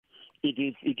It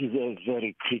is a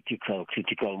very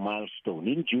critical milestone.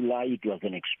 In July, it was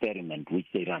an experiment which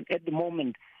they ran. At the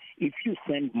moment, if you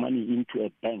send money into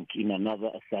a bank in another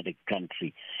SADC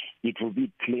country, it will be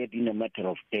cleared in a matter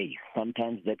of days.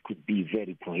 Sometimes that could be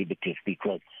very prohibitive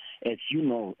because, as you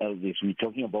know, Elvis, we're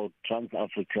talking about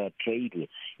trans-Africa trade,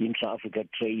 intra-Africa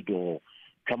trade, or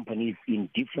companies in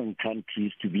different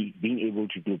countries to be being able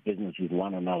to do business with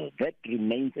one another. That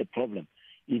remains a problem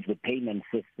if the payment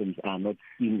systems are not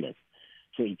seamless.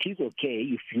 So it is okay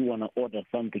if you want to order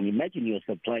something. Imagine you're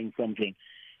supplying something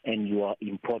and you are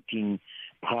importing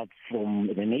parts from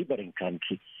the neighboring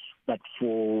country. But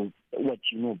for what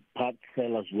part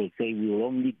sellers will say, we will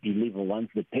only deliver once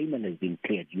the payment has been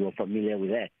cleared. You are familiar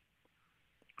with that.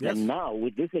 Yes. And now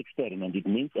with this experiment, it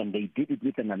means, and they did it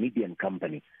with a Namibian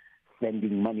company,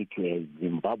 sending money to a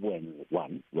Zimbabwean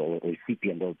one, or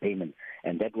recipient of payment,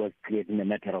 and that was cleared in a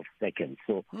matter of seconds.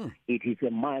 So it is a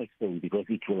milestone because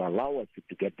it will allow us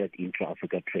to get that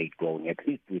intra-Africa trade going, at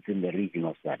least within the region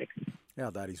of SADC. Yeah,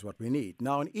 that is what we need.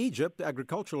 Now, in Egypt,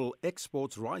 agricultural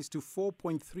exports rise to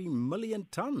 4.3 million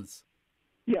tons.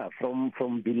 Yeah, from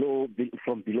below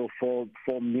 4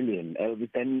 million.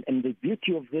 And the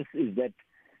beauty of this is that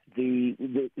the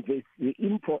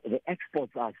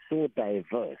exports are so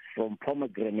diverse, from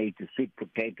pomegranate to sweet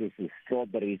potatoes to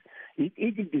strawberries.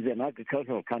 Egypt is an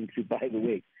agricultural country, by the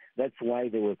way. That's why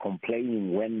they were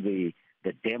complaining when the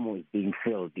demo is being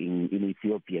filled in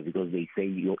Ethiopia, because they say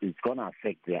it's going to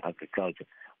affect their agriculture.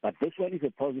 But this one is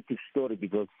a positive story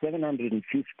because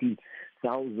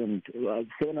 750,000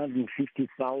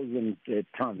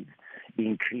 tons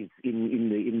increase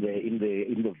in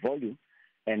the volume.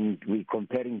 And we're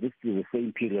comparing this to the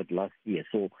same period last year.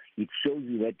 So it shows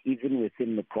you that even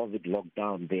within the COVID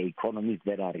lockdown, there are economies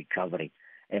that are recovering.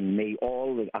 And may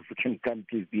all the African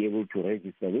countries be able to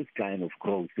register this kind of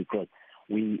growth because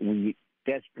we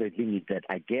desperately need that.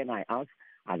 Again, I ask,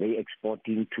 are they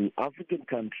exporting to African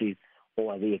countries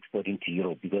or are they exporting to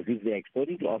Europe? Because if they're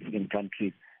exporting to African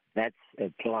countries, that's a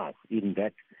plus in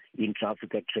that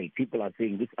intra-Africa trade. People are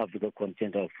saying this Africa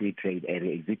Continental Free Trade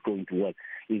Area, is it going to work?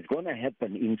 It's going to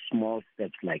happen in small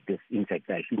steps like this. In fact,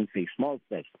 I shouldn't say small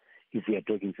steps if we are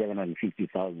talking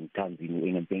 750,000 tons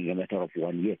in a matter of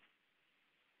 1 year.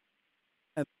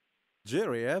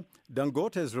 Nigeria,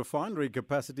 Dangote's refinery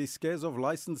capacity scares off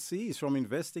licensees from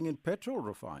investing in petrol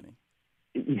refining.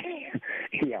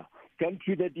 Yeah.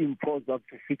 Country that imports up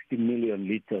to 60 million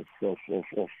liters of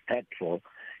petrol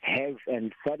have,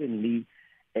 and suddenly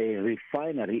a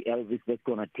refinery, Elvis, that's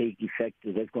going to take effect,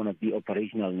 that's going to be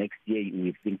operational next year.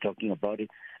 We've been talking about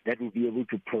it. That will be able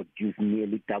to produce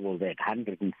nearly double that,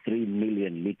 103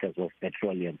 million liters of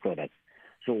petroleum products.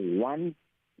 So one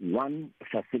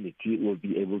facility will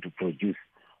be able to produce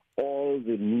all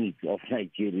the needs of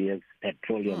Nigeria's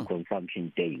petroleum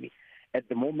consumption daily. At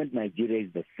the moment, Nigeria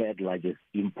is the third largest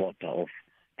importer of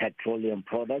petroleum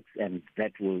products, and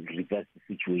that will reverse the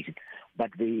situation.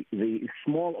 But the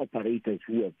small operators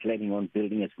who are planning on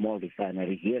building a small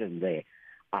refinery here and there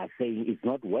are saying it's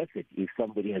not worth it if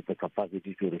somebody has the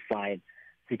capacity to refine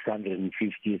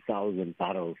 650,000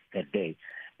 barrels per day,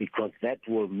 because that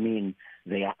will mean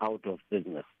they are out of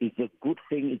business. It's a good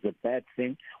thing, it's a bad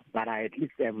thing, but I at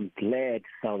least am glad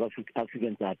South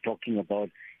Africans are talking about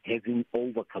having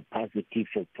overcapacity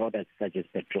for products such as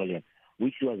petroleum,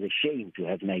 which was a shame to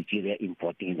have Nigeria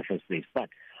importing in the first place. But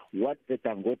what the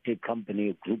Dangote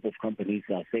company, group of companies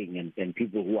are saying, and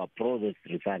people who are pro this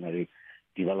refinery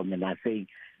development are saying,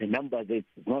 remember that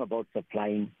it's not about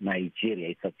supplying Nigeria,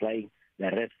 it's supplying the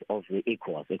rest of the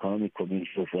ECOWAS, Economic Community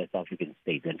of West African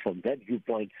States. And from that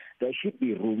viewpoint, there should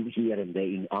be room here and there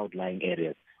in outlying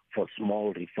areas for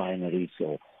small refineries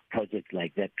or projects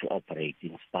like that to operate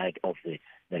in spite of the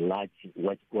large,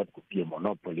 what could be a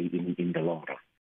monopoly in the long run.